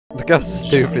Look how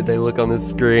stupid they look on this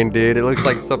screen, dude. It looks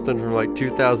like something from like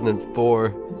 2004.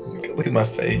 Look at my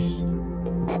face. About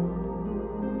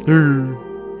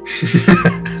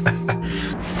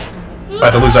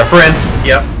to lose our friend.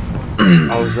 Yep.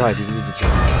 I was right, dude. It is a joke.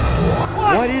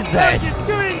 What is that?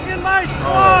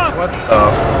 Oh, what the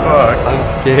fuck? I'm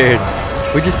scared.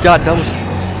 We just got done with it.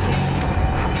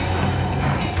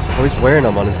 Oh, he's wearing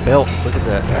them on his belt. Look at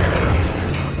that.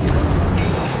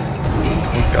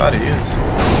 Oh god, he is.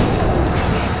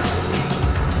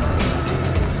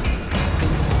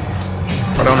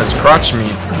 Right on his crotch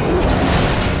meat.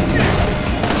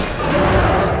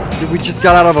 Dude, we just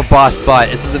got out of a boss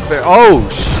fight. This isn't fair. Oh,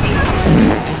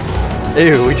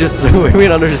 ew, we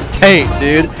went under his tank,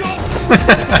 dude.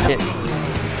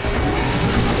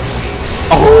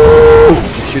 Oh!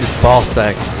 Shoot his ball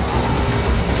sack.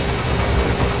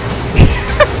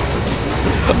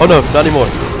 Oh no, not anymore.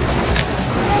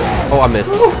 Oh, I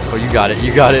missed. Oh, you got it.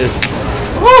 You got it.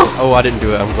 Oh, I didn't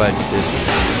do it. I'm glad you did.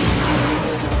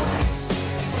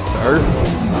 To Earth?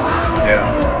 Yeah.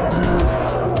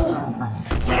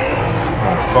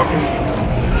 Oh, fucking.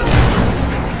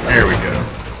 There we go.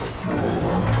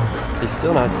 He's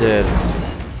still not dead.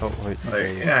 Oh, wait.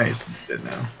 Yeah, he's dead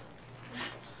now.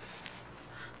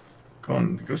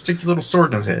 Go stick your little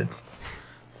sword in his head.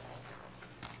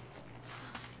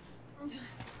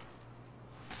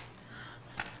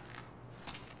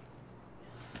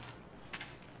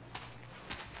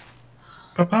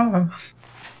 Papa.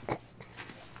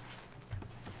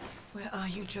 Where are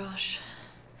you, Josh?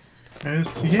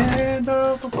 It's the end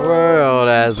of the World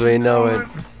as we know it.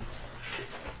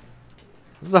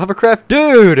 This is a hovercraft,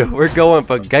 dude. We're going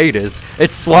for gators.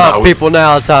 It's swamp people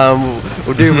now time.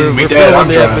 Dude, we're filming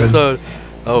the episode.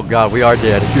 Oh god, we are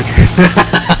dead.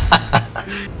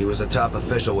 He was a top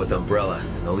official with Umbrella,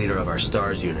 the leader of our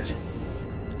STARS unit.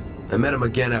 I met him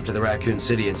again after the Raccoon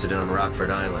City incident on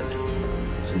Rockford Island.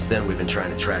 Since then, we've been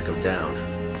trying to track him down.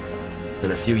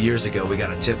 Then a few years ago, we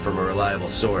got a tip from a reliable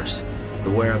source, the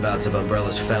whereabouts of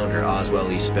Umbrella's founder, Oswell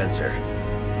E. Spencer.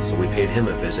 So we paid him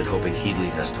a visit, hoping he'd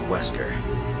lead us to Wesker.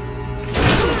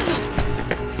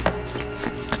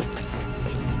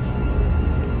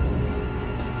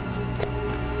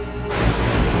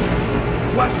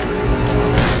 Wesker!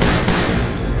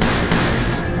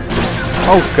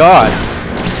 Oh god.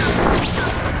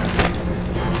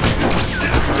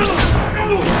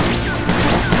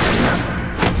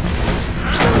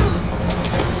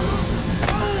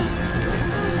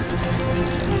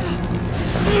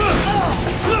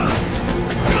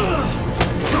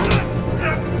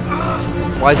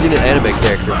 Why is he an anime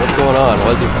character? What's going on?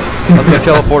 Why is he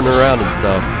teleporting around and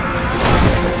stuff?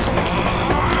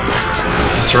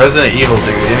 It's Resident Evil, dude.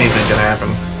 Anything can happen.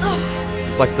 Is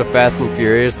this like the Fast and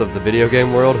Furious of the video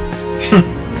game world?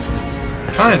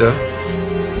 Kinda.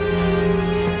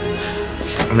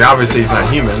 I mean, obviously he's not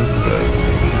human, but...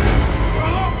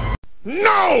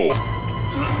 No!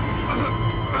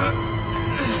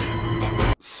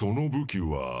 その武器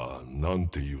はなん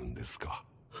て言うんですか?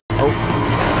 Oh.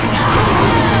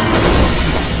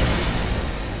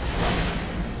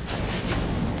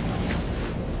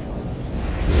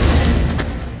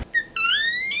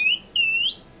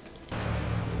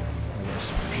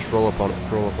 Just roll up on it.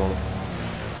 Roll up on it.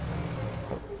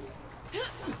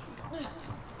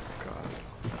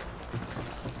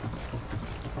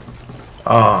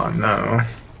 Oh no.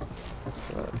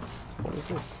 What is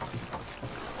this?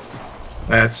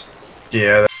 That's...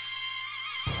 yeah.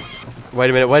 Wait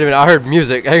a minute, I heard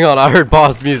music. Hang on, I heard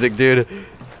boss music, dude.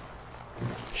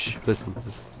 Shh, listen.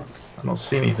 I don't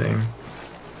see anything.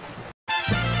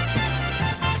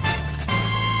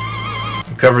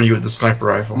 I'm covering you with the sniper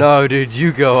rifle. No, dude,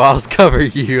 you go. I'll cover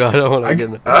you. I don't want to get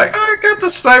in the... I got the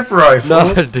sniper rifle.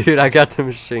 No, dude, I got the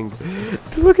machine gun.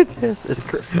 Look at this.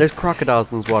 There's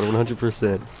crocodiles in this water,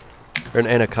 100%. Or an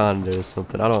anaconda or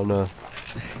something. I don't know.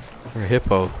 Or a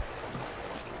hippo.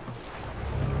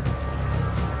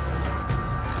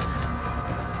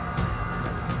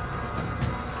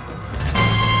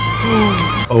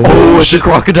 Oh, it's a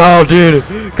crocodile, dude!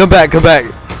 Come back, come back!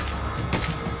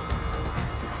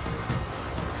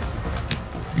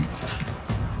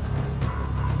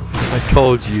 I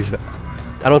told you.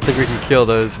 I don't think we can kill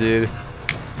those, dude.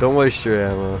 Don't waste your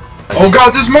ammo. Oh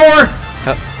god, there's more!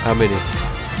 How many?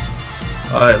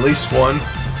 At least one.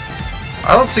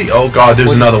 I don't see. Oh god,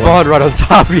 there's another one. Spawned right on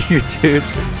top of you, dude.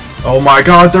 Oh my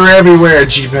god, they're everywhere,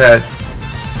 G-Pad.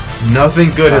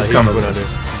 Nothing good has come of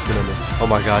this. Oh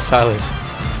my god, Tyler.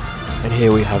 And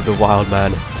here we have the Wild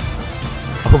Man.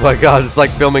 Oh my god, it's like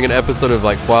filming an episode of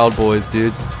like Wild Boys,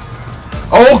 dude.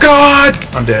 Oh god!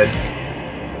 I'm dead.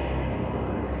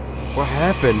 What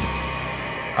happened?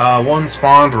 One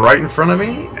spawned right in front of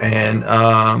me, and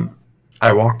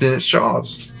I walked in its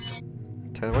jaws.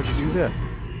 Tyler, why'd you do that?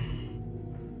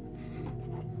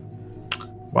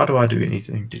 Why do I do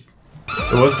anything, dude?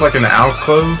 There was like an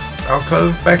alcove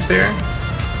back there,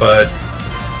 but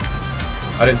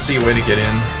I didn't see a way to get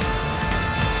in.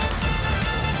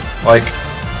 Like,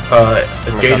 a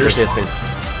gator.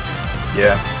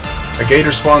 Yeah, a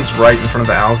gator spawns right in front of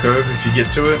the alcove if you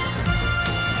get to it.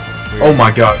 Weird. Oh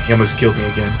my god, he almost killed me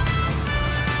again.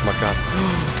 Oh my god.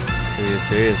 There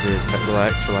he is.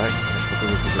 Relax.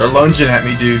 They're lunging at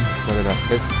me, dude. No.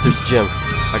 There's Jim.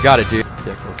 I got it, dude.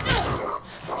 Yeah, cool.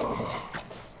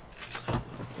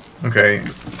 Okay,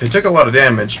 they took a lot of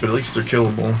damage, but at least they're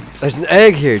killable. There's an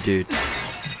egg here, dude.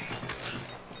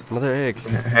 Another egg.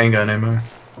 Handgun ammo.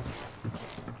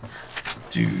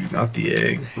 Dude, not the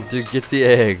egg. Dude, get the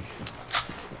egg.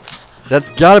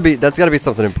 That's gotta be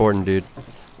something important, dude.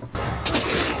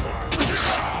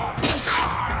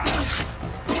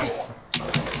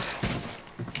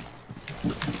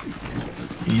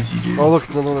 Easy, dude. Oh look,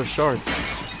 it's another shards.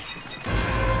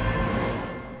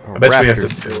 I bet we have to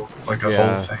fill like a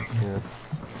whole thing. Yeah.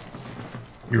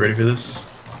 You ready for this?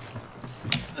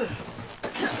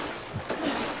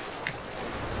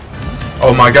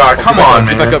 Oh my god, come on,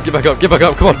 man. Get back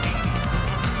up, come on.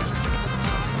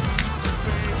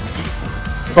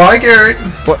 Bye, Garrett.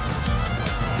 What?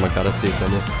 Oh my god, I see it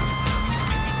down there.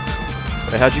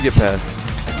 Hey, how'd you get past?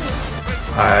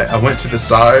 I went to the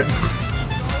side.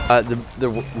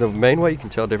 The main way you can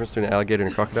tell the difference between an alligator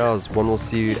and a crocodile is one will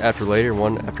see you after later,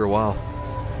 one after a while.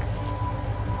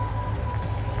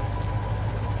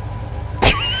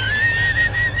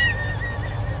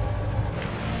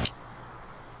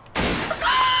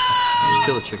 Just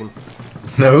kill the chicken.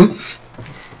 No.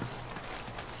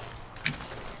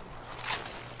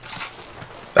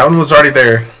 That one was already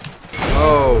there.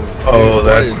 Oh. Oh, dude,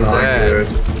 that's not good.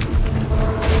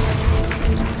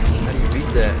 How do you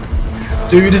beat that?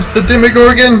 Dude, it's the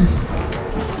Demogorgon!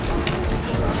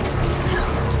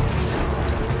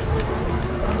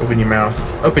 Open your mouth.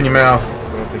 Open your mouth. I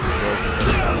don't think it's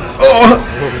right. Oh!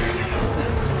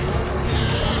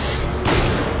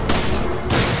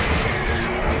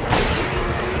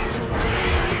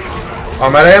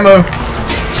 I'm out of ammo.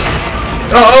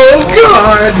 Oh,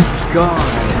 God! God.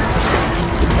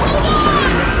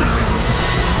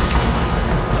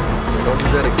 Don't do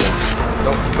that again.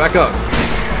 Don't. Back up.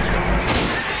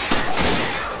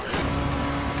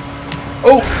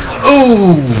 Oh!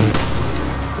 Oh!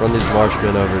 Run these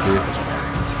marshmen over, dude.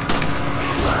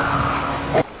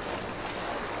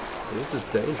 This is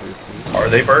dangerous, dude. Are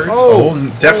they birds? Oh!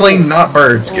 Oh, definitely not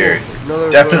birds, Gary. No,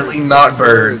 Definitely birds. not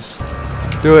birds.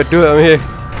 Do it, I'm here.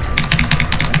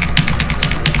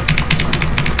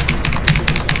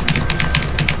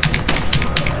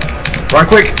 Run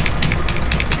quick!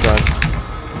 Trying.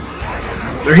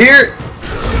 They're here!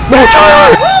 No,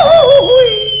 Tyler!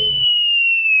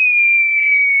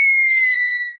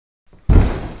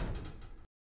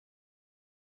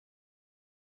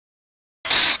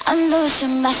 I'm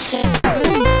losing my shit.